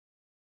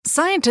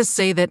Scientists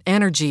say that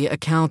energy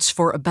accounts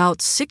for about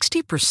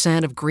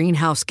 60% of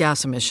greenhouse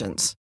gas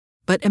emissions.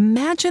 But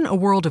imagine a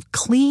world of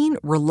clean,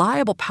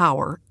 reliable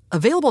power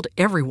available to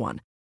everyone.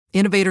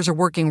 Innovators are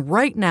working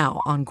right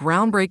now on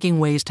groundbreaking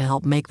ways to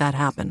help make that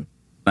happen.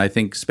 I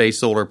think space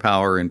solar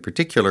power in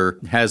particular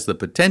has the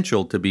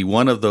potential to be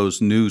one of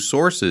those new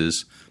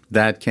sources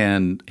that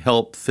can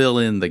help fill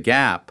in the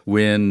gap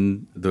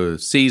when the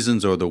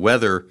seasons or the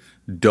weather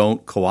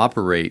don't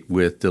cooperate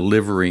with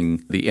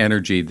delivering the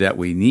energy that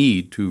we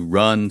need to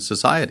run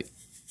society.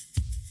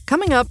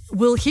 Coming up,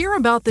 we'll hear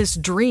about this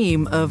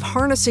dream of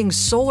harnessing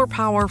solar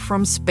power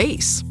from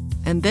space,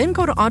 and then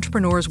go to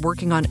entrepreneurs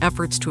working on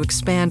efforts to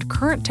expand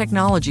current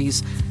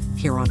technologies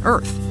here on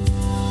Earth.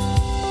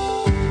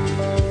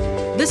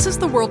 This is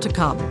The World to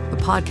Come, a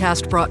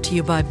podcast brought to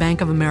you by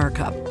Bank of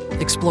America,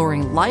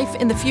 exploring life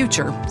in the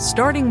future,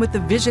 starting with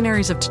the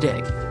visionaries of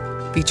today,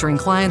 featuring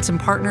clients and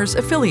partners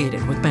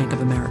affiliated with Bank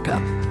of America.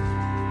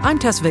 I'm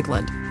Tess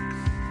Vigland.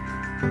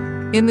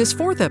 In this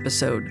fourth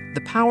episode,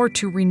 the power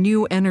to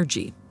renew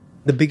energy.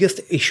 The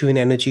biggest issue in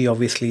energy,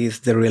 obviously,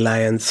 is the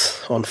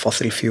reliance on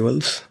fossil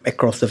fuels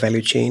across the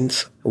value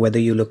chains. Whether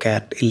you look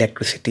at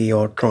electricity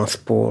or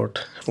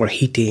transport or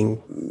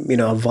heating,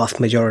 a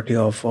vast majority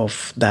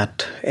of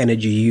that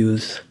energy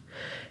use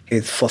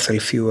is fossil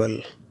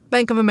fuel.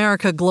 Bank of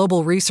America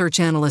global research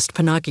analyst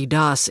Pinaki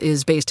Das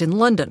is based in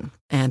London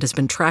and has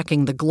been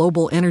tracking the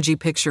global energy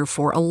picture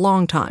for a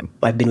long time.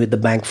 I've been with the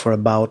bank for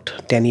about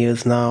 10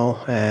 years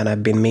now, and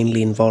I've been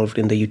mainly involved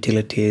in the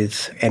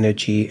utilities,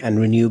 energy, and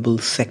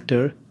renewables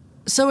sector.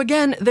 So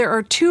again, there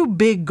are two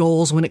big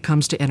goals when it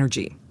comes to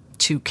energy: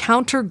 to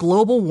counter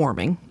global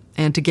warming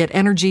and to get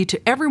energy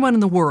to everyone in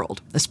the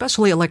world,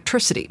 especially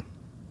electricity.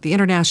 The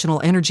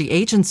International Energy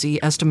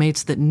Agency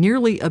estimates that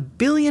nearly 1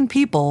 billion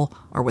people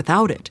are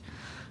without it.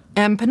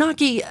 And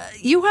Pinaki,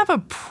 you have a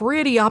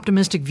pretty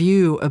optimistic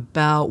view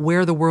about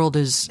where the world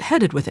is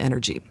headed with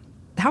energy.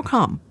 How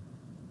come?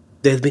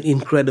 There's been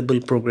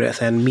incredible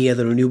progress, and me as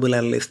a renewable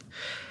analyst,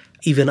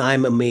 even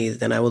I'm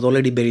amazed, and I was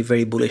already very,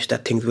 very bullish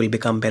that things will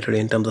become better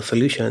in terms of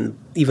solution.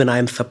 Even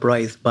I'm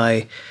surprised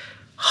by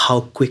how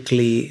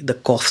quickly the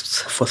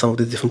costs for some of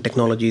these different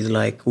technologies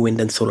like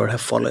wind and solar have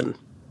fallen.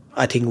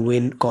 I think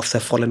wind costs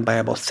have fallen by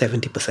about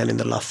 70% in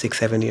the last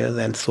 6-7 years,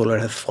 and solar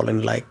has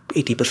fallen like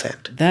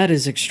 80%. That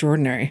is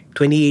extraordinary.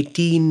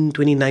 2018,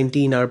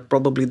 2019 are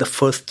probably the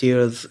first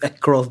years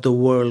across the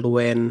world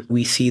when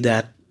we see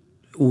that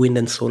wind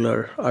and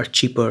solar are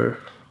cheaper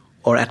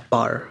or at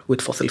par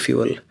with fossil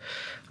fuel.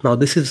 Now,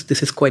 this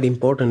is quite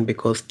important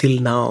because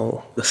till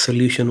now, the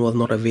solution was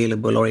not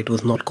available or it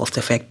was not cost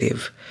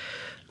effective.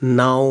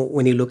 Now,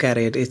 when you look at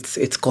it,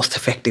 it's cost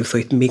effective, so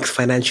it makes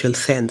financial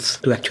sense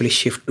to actually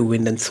shift to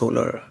wind and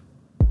solar.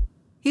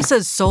 He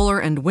says solar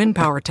and wind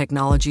power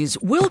technologies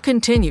will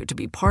continue to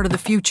be part of the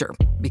future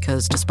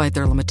because, despite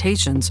their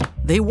limitations,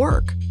 they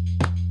work.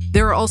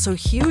 There are also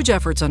huge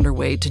efforts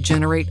underway to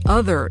generate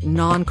other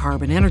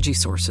non-carbon energy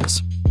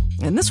sources.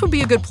 And this would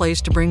be a good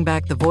place to bring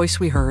back the voice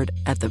we heard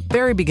at the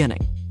very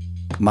beginning.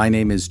 My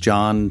name is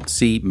John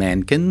C.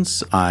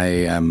 Mankins. I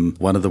am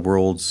one of the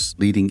world's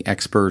leading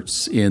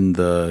experts in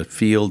the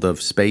field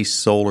of space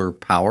solar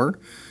power.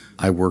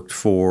 I worked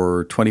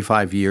for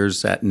 25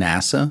 years at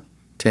NASA,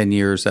 10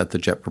 years at the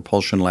Jet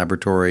Propulsion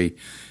Laboratory,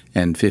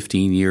 and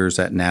 15 years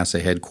at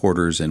NASA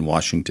headquarters in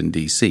Washington,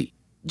 D.C.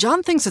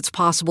 John thinks it's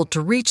possible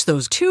to reach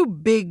those two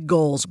big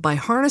goals by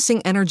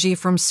harnessing energy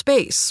from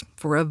space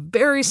for a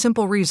very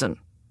simple reason.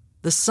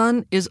 The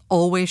sun is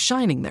always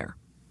shining there.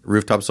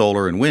 Rooftop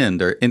solar and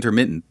wind are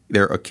intermittent.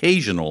 They're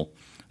occasional,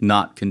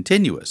 not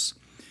continuous.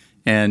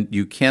 And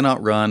you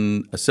cannot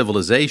run a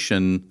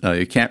civilization,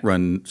 you can't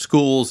run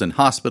schools and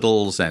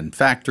hospitals and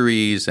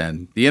factories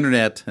and the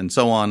internet and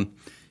so on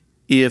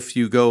if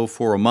you go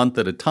for a month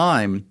at a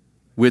time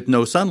with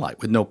no sunlight,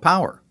 with no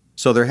power.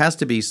 So there has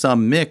to be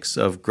some mix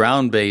of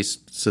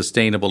ground-based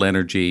sustainable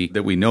energy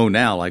that we know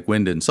now, like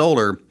wind and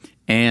solar,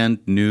 and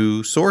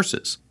new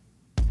sources.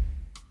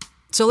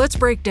 So let's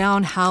break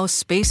down how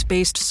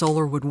space-based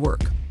solar would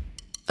work.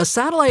 A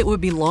satellite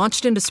would be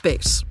launched into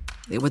space.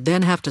 It would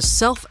then have to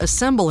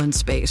self-assemble in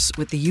space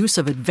with the use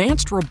of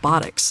advanced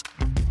robotics.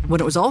 When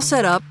it was all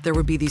set up, there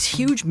would be these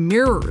huge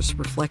mirrors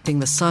reflecting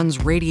the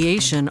sun's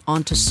radiation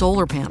onto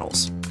solar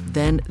panels.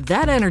 Then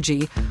that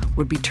energy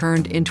would be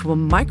turned into a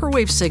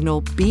microwave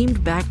signal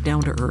beamed back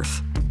down to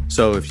Earth.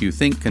 So if you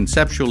think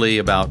conceptually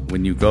about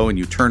when you go and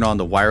you turn on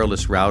the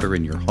wireless router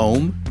in your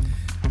home,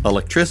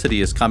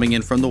 electricity is coming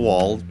in from the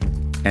wall,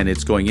 and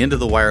it's going into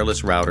the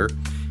wireless router,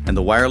 and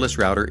the wireless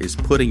router is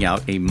putting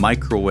out a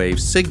microwave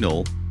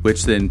signal,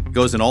 which then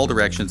goes in all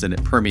directions and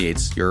it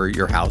permeates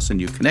your house,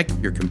 and you connect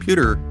your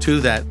computer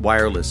to that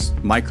wireless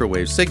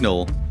microwave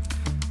signal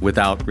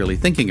without really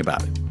thinking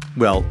about it.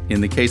 Well, in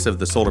the case of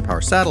the solar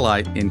power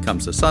satellite, in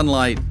comes the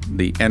sunlight,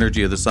 the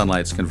energy of the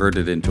sunlight is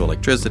converted into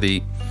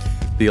electricity.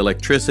 The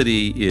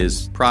electricity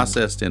is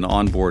processed in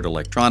onboard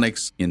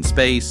electronics in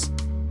space,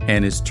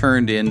 and is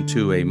turned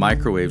into a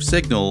microwave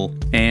signal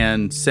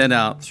and sent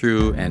out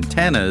through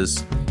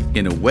antennas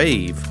in a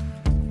wave,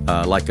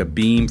 like a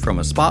beam from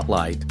a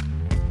spotlight,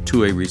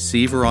 to a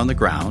receiver on the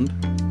ground,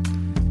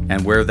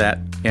 and where that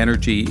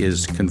energy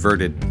is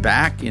converted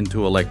back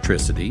into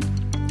electricity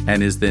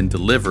and is then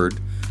delivered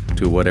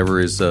to whatever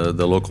is the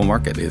local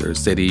market, either a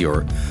city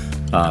or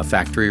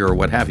factory or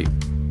what have you.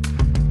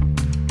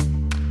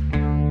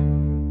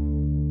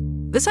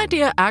 This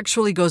idea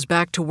actually goes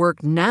back to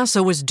work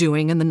NASA was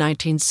doing in the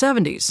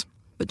 1970s.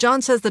 But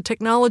John says the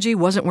technology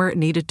wasn't where it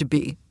needed to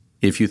be.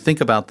 If you think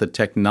about the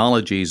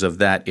technologies of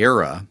that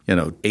era,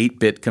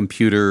 8-bit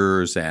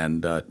computers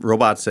and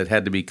robots that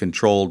had to be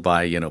controlled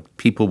by,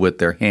 people with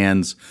their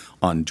hands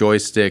on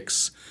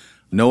joysticks,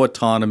 no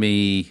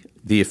autonomy.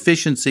 The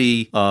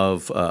efficiency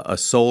of a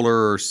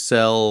solar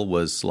cell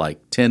was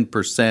like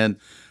 10%.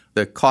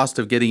 The cost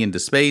of getting into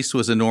space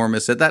was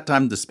enormous. At that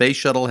time, the space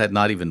shuttle had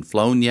not even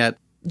flown yet.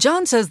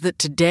 John says that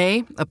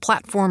today, a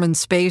platform in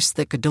space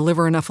that could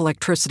deliver enough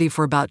electricity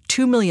for about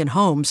 2 million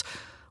homes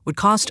would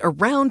cost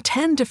around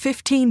 $10 to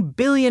 $15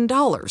 billion.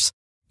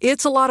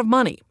 It's a lot of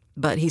money,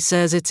 but he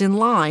says it's in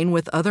line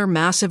with other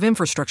massive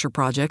infrastructure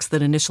projects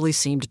that initially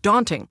seemed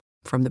daunting,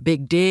 from the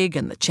Big Dig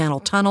and the Channel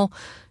Tunnel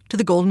to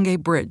the Golden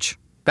Gate Bridge.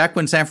 Back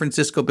when San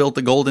Francisco built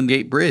the Golden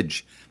Gate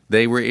Bridge,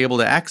 they were able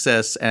to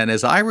access, and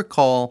as I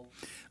recall,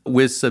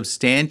 with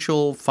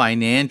substantial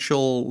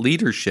financial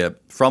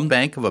leadership from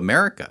Bank of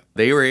America,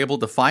 they were able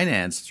to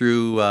finance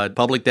through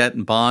public debt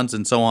and bonds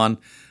and so on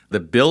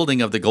the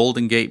building of the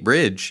Golden Gate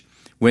Bridge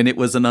when it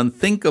was an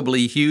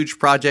unthinkably huge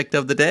project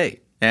of the day.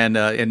 And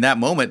in that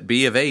moment,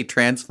 B of A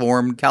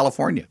transformed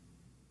California.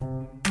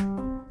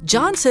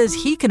 John says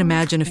he can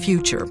imagine a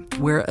future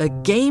where a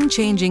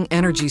game-changing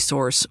energy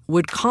source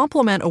would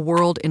complement a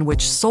world in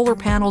which solar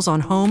panels on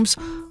homes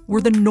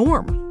were the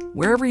norm,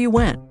 wherever you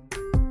went.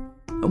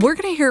 We're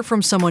going to hear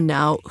from someone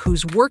now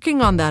who's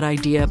working on that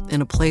idea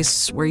in a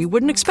place where you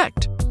wouldn't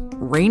expect.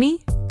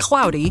 Rainy,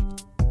 cloudy,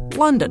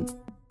 London.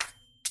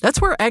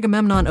 That's where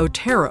Agamemnon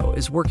Otero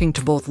is working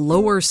to both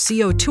lower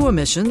CO2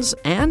 emissions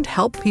and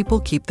help people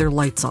keep their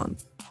lights on.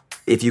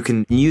 If you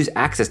can use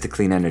access to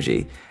clean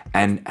energy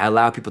and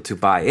allow people to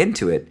buy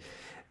into it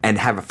and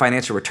have a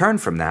financial return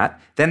from that,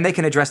 then they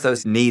can address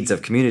those needs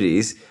of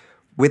communities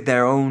with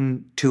their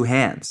own two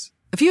hands.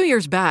 A few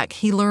years back,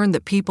 he learned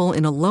that people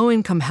in a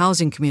low-income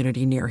housing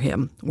community near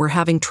him were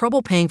having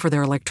trouble paying for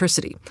their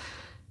electricity.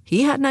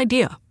 He had an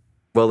idea.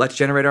 Well, let's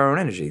generate our own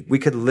energy. We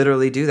could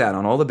literally do that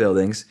on all the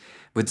buildings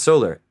with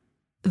solar.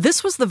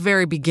 This was the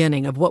very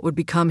beginning of what would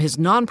become his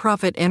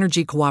nonprofit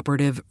energy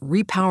cooperative,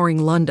 Repowering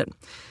London.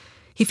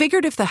 He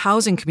figured if the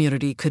housing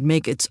community could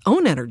make its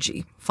own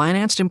energy,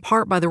 financed in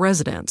part by the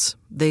residents,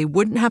 they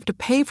wouldn't have to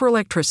pay for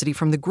electricity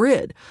from the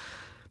grid.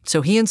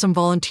 So he and some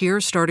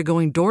volunteers started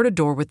going door to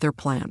door with their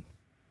plan.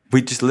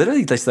 We just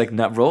literally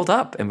rolled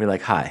up and we're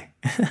like, hi,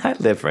 I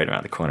live right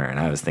around the corner. And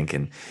I was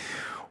thinking,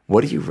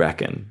 what do you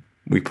reckon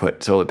we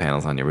put solar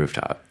panels on your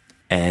rooftop?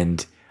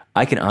 And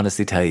I can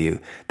honestly tell you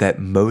that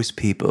most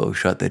people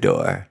shut the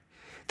door.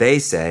 They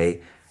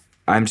say,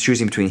 I'm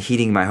choosing between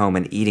heating my home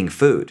and eating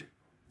food.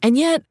 And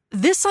yet,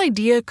 this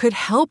idea could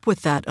help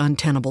with that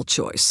untenable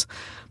choice.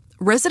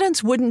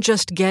 Residents wouldn't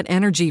just get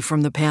energy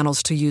from the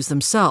panels to use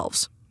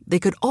themselves. They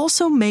could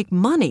also make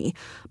money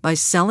by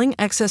selling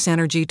excess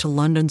energy to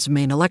London's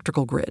main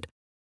electrical grid.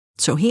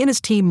 So he and his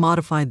team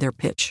modified their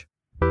pitch.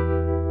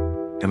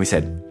 And we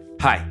said,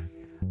 hi,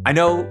 I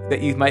know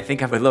that you might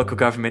think I'm a local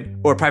government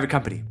or a private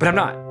company, but I'm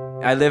not.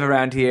 I live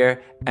around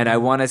here and I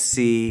want to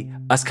see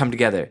us come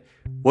together.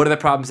 What are the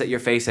problems that you're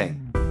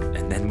facing?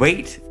 And then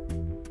wait.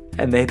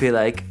 And they'd be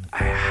like,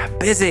 I'm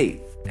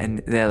busy. And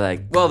they're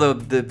like, well,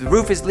 the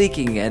roof is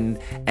leaking and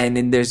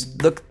then there's,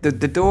 look, the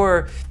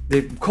door,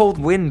 the cold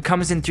wind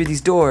comes in through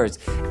these doors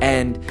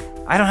and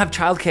I don't have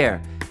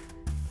childcare.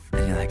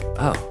 And you're like,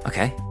 oh,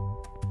 okay.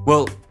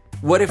 Well,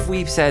 what if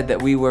we said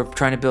that we were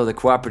trying to build a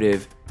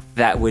cooperative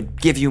that would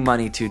give you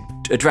money to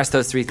address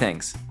those three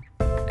things?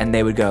 And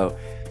they would go,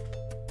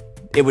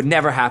 it would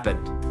never happen.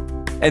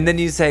 And then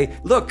you say,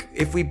 look,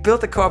 if we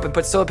built a co-op and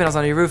put solar panels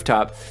on your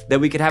rooftop,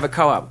 then we could have a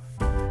co-op.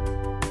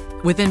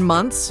 Within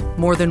months,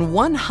 more than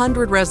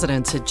 100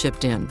 residents had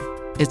chipped in.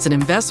 It's an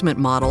investment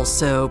model,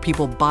 so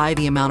people buy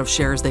the amount of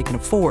shares they can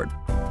afford.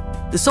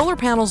 The solar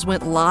panels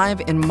went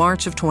live in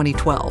March of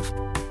 2012.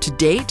 To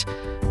date,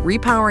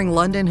 Repowering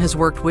London has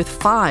worked with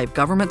 5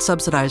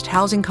 government-subsidized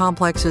housing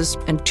complexes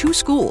and 2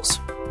 schools,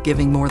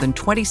 giving more than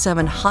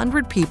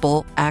 2,700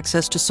 people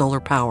access to solar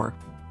power.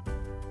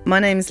 My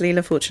name is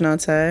Leela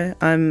Fortunato.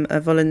 I'm a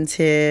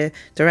volunteer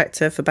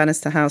director for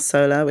Bannister House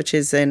Solar, which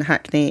is in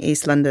Hackney,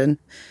 East London.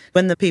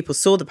 When the people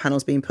saw the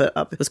panels being put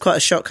up, it was quite a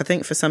shock, I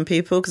think, for some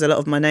people, because a lot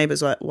of my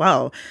neighbours were like,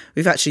 wow,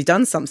 we've actually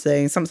done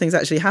something. Something's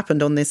actually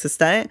happened on this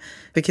estate.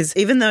 Because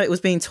even though it was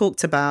being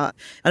talked about,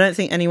 I don't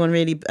think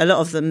a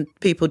lot of them,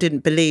 people didn't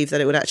believe that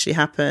it would actually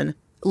happen.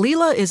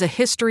 Leela is a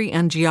history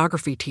and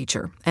geography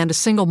teacher and a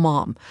single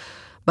mom.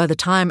 By the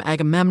time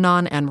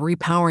Agamemnon and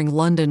Repowering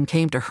London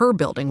came to her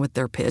building with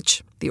their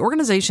pitch, the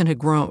organization had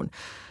grown.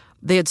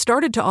 They had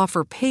started to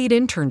offer paid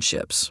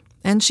internships,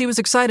 and she was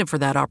excited for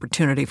that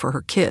opportunity for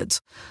her kids.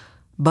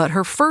 But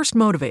her first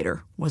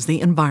motivator was the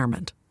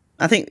environment.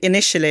 I think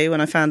initially when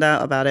I found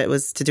out about it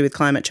was to do with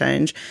climate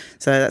change.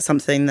 So that's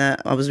something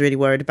that I was really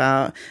worried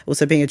about.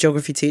 Also being a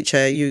geography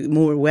teacher, you're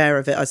more aware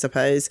of it, I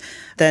suppose.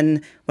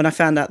 Then when I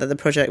found out that the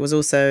project was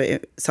also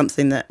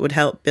something that would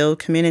help build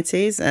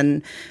communities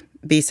and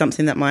be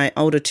something that my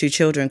older 2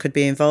 children could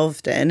be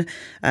involved in,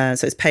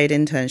 so it's paid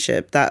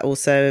internship, that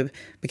also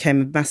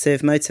became a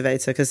massive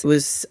motivator because it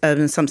was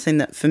something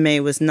that for me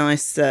was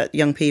nice that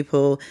young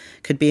people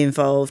could be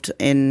involved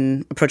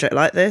in a project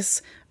like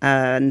this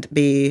and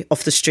be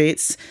off the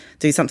streets,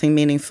 do something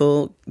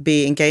meaningful,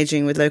 be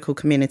engaging with local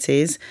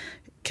communities,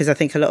 because I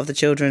think a lot of the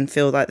children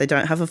feel like they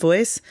don't have a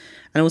voice.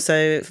 And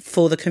also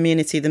for the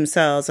community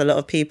themselves, a lot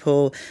of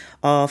people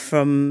are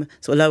from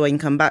sort of lower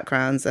income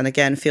backgrounds and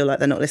again feel like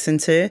they're not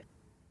listened to.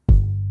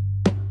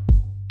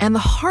 And the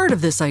heart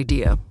of this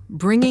idea,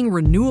 bringing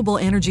renewable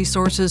energy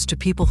sources to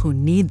people who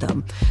need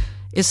them,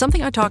 is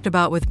something I talked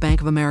about with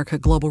Bank of America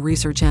global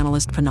research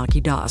analyst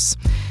Pinaki Das.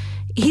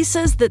 He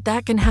says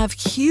that can have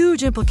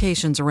huge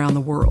implications around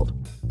the world,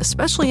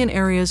 especially in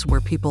areas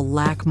where people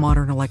lack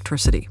modern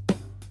electricity.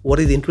 What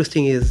is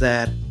interesting is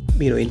that,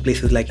 in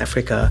places like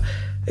Africa,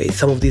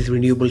 some of these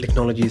renewable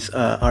technologies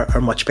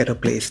are much better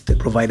placed to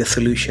provide a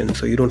solution.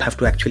 So you don't have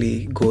to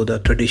actually go the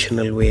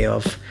traditional way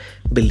of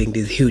building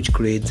these huge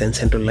grids and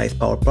centralized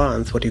power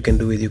plants. What you can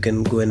do is you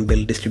can go and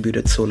build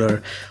distributed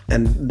solar,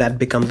 and that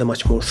becomes a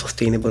much more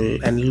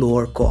sustainable and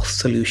lower cost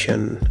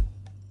solution.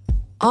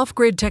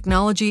 Off-grid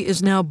technology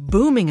is now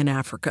booming in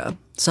Africa.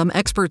 Some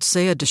experts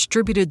say a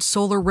distributed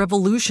solar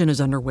revolution is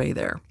underway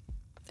there.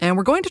 And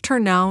we're going to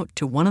turn now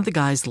to one of the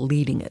guys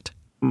leading it.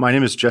 My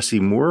name is Jesse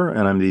Moore,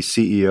 and I'm the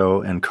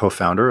CEO and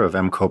co-founder of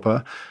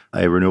M-Kopa,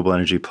 a renewable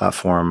energy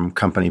platform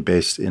company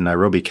based in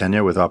Nairobi,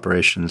 Kenya, with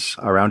operations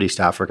around East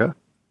Africa.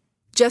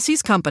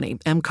 Jesse's company,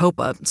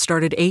 M-Kopa,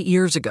 started 8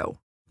 years ago.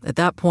 At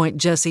that point,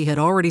 Jesse had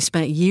already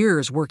spent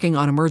years working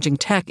on emerging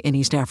tech in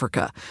East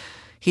Africa.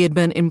 He had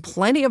been in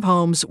plenty of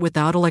homes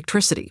without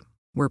electricity,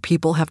 where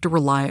people have to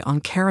rely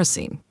on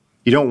kerosene.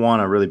 You don't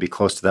want to really be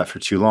close to that for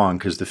too long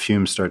because the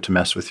fumes start to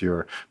mess with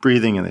your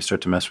breathing and they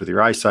start to mess with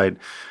your eyesight.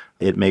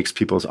 It makes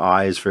people's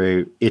eyes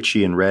very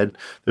itchy and red.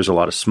 There's a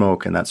lot of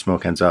smoke, and that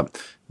smoke ends up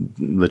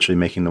literally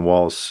making the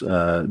walls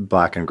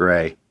black and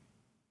gray.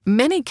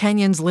 Many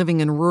Kenyans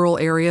living in rural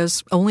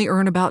areas only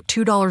earn about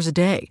 $2 a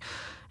day,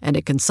 and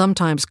it can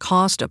sometimes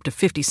cost up to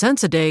 50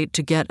 cents a day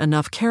to get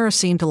enough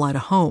kerosene to light a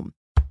home.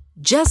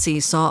 Jesse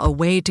saw a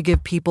way to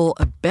give people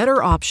a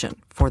better option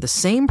for the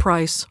same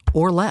price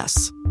or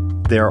less.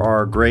 There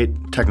are great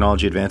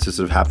technology advances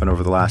that have happened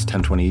over the last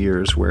 10, 20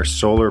 years where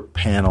solar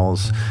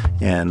panels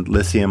and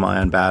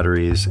lithium-ion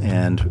batteries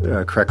and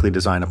correctly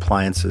designed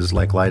appliances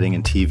like lighting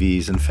and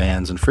TVs and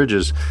fans and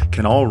fridges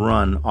can all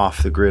run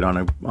off the grid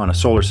on a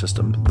solar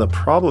system. The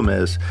problem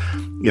is,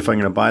 if I'm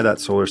going to buy that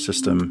solar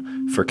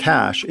system for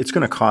cash, it's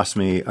going to cost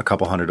me a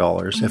couple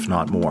 $100, if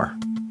not more.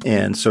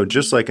 And so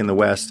just like in the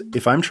West,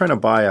 if I'm trying to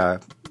buy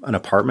an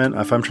apartment,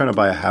 if I'm trying to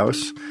buy a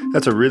house,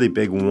 that's a really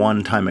big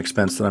one-time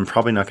expense that I'm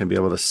probably not going to be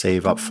able to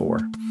save up for.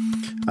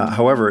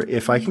 However,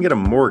 if I can get a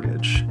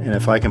mortgage and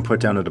if I can put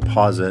down a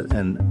deposit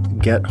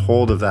and get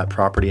hold of that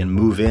property and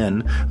move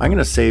in, I'm going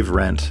to save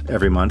rent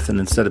every month. And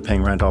instead of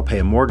paying rent, I'll pay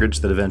a mortgage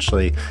that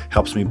eventually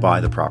helps me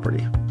buy the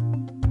property.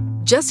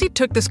 Jesse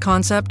took this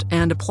concept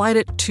and applied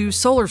it to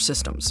solar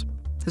systems.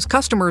 His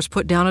customers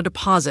put down a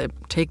deposit,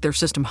 take their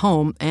system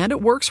home, and it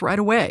works right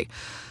away.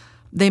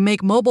 They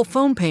make mobile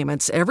phone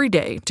payments every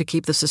day to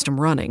keep the system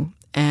running,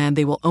 and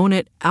they will own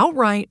it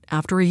outright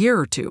after a year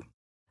or two.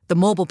 The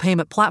mobile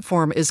payment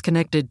platform is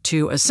connected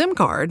to a SIM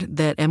card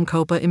that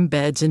M-Kopa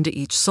embeds into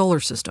each solar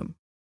system.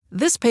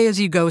 This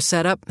pay-as-you-go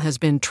setup has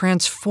been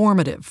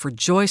transformative for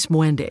Joyce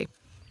Mwende.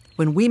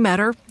 When we met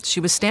her, she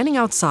was standing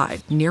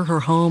outside near her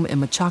home in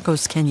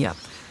Machakos, Kenya.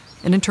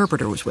 An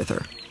interpreter was with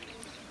her.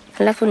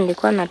 Alafu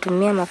nilikuwa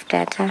natumia mafuta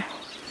ya taa.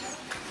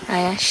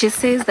 She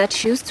says that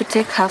she used to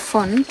take her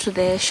phone to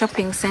the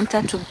shopping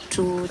center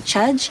to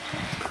charge,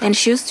 and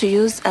she used to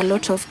use a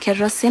lot of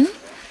kerosene.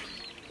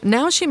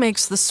 Now she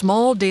makes the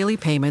small daily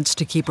payments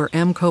to keep her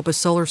M-Kopa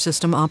solar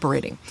system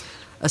operating.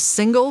 A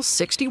single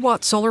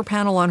 60-watt solar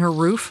panel on her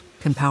roof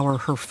can power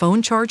her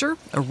phone charger,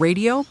 a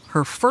radio,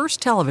 her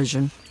first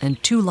television,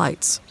 and 2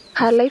 lights.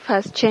 Her life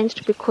has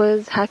changed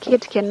because her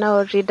kid can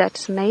now read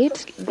at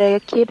night.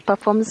 The kid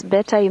performs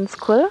better in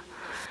school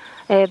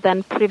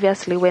than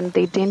previously when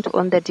they didn't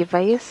own the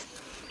device.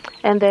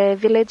 And the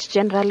village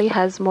generally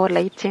has more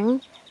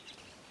lighting.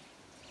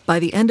 By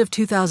the end of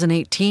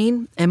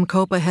 2018,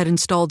 M-Kopa had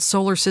installed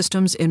solar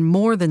systems in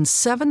more than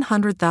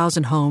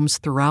 700,000 homes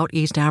throughout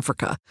East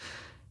Africa.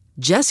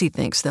 Jesse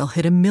thinks they'll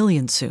hit 1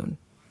 million soon.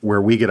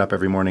 Where we get up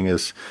every morning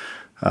is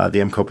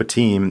the M-Kopa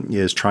team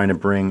is trying to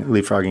bring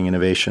leapfrogging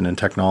innovation and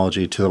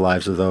technology to the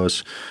lives of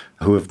those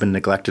who have been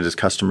neglected as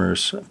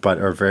customers, but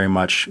are very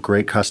much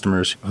great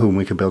customers whom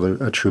we could build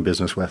a true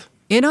business with.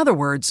 In other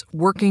words,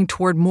 working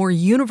toward more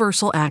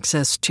universal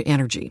access to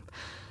energy.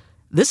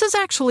 This is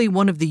actually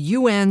one of the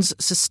UN's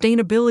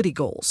sustainability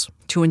goals,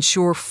 to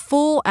ensure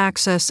full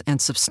access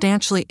and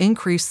substantially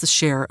increase the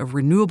share of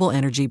renewable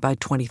energy by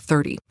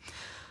 2030.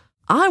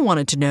 I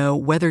wanted to know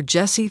whether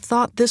Jesse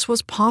thought this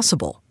was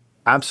possible.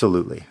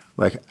 Absolutely.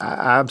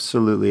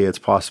 Absolutely it's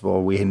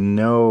possible. We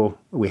know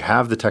we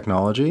have the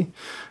technology.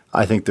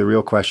 I think the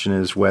real question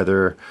is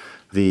whether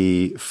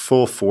the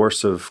full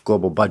force of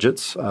global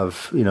budgets,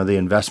 of the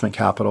investment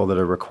capital that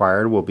are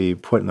required, will be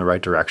put in the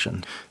right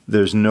direction.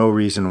 There's no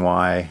reason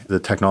why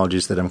the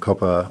technologies that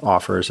M-KOPA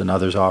offers and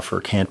others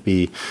offer can't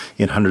be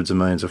in hundreds of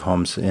millions of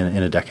homes in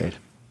a decade.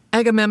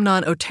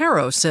 Agamemnon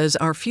Otero says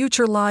our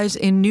future lies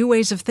in new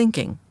ways of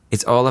thinking.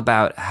 It's all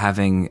about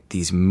having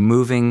these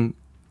moving,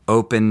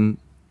 open,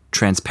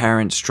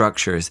 transparent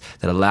structures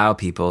that allow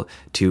people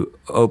to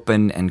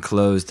open and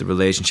close the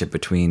relationship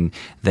between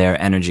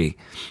their energy.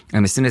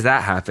 And as soon as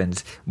that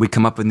happens, we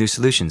come up with new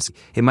solutions.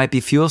 It might be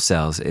fuel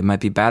cells. It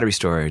might be battery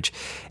storage.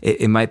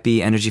 It might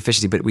be energy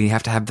efficiency, but we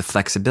have to have the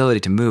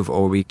flexibility to move,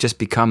 or we just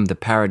become the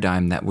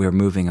paradigm that we're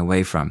moving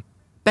away from.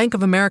 Bank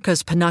of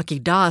America's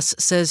Pinaki Das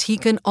says he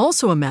can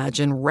also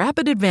imagine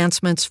rapid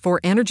advancements for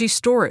energy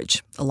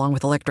storage, along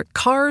with electric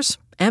cars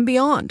and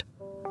beyond.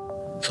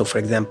 So, for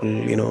example,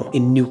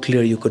 in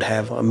nuclear, you could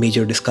have a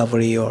major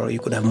discovery, or you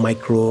could have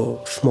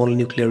small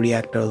nuclear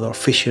reactors, or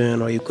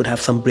fission, or you could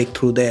have some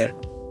breakthrough there.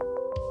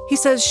 He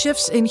says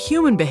shifts in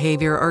human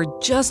behavior are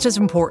just as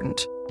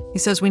important. He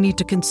says we need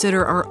to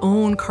consider our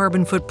own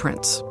carbon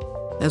footprints.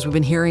 As we've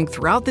been hearing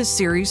throughout this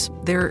series,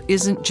 there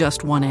isn't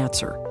just one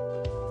answer.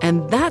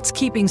 And that's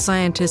keeping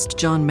scientist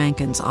John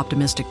Mankins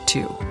optimistic,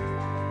 too.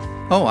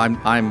 Oh,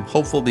 I'm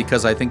hopeful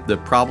because I think the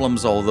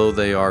problems, although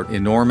they are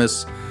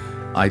enormous,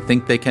 I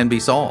think they can be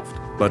solved,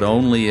 but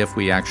only if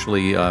we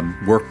actually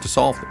work to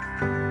solve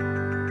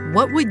them.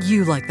 What would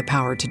you like the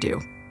power to do?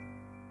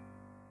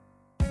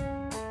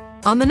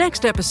 On the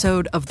next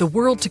episode of The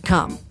World to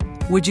Come,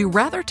 would you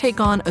rather take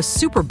on a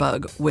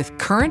superbug with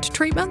current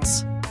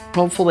treatments?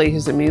 Hopefully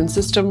his immune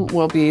system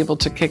will be able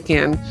to kick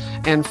in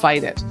and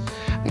fight it.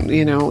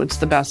 It's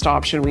the best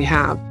option we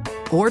have.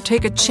 Or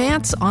take a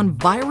chance on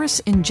virus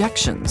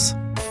injections?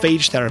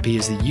 Phage therapy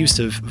is the use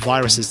of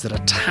viruses that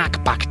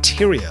attack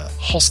bacteria,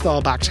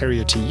 hostile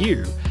bacteria to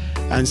you.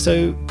 And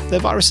so they're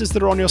viruses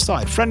that are on your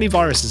side, friendly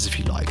viruses if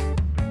you like.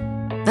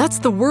 That's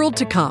The World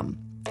to Come.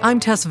 I'm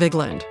Tess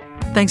Vigland.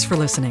 Thanks for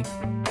listening.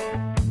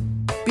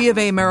 B of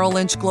A Merrill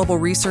Lynch Global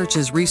Research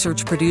is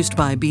research produced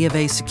by B of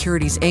A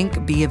Securities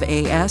Inc., B of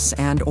AS,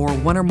 and or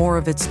one or more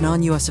of its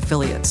non-U.S.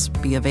 affiliates.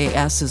 B of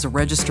AS is a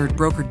registered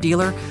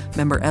broker-dealer,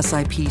 member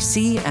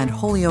SIPC, and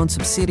wholly owned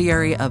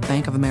subsidiary of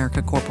Bank of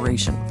America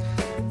Corporation.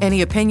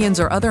 Any opinions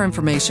or other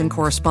information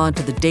correspond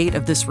to the date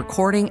of this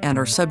recording and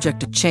are subject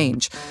to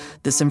change.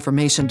 This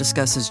information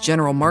discusses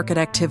general market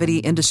activity,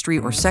 industry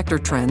or sector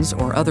trends,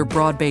 or other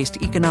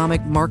broad-based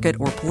economic, market,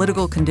 or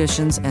political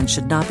conditions and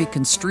should not be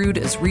construed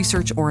as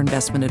research or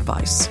investment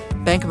advice.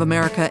 Bank of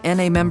America,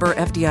 N.A. member,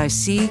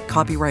 FDIC,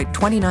 copyright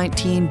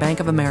 2019, Bank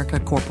of America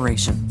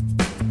Corporation.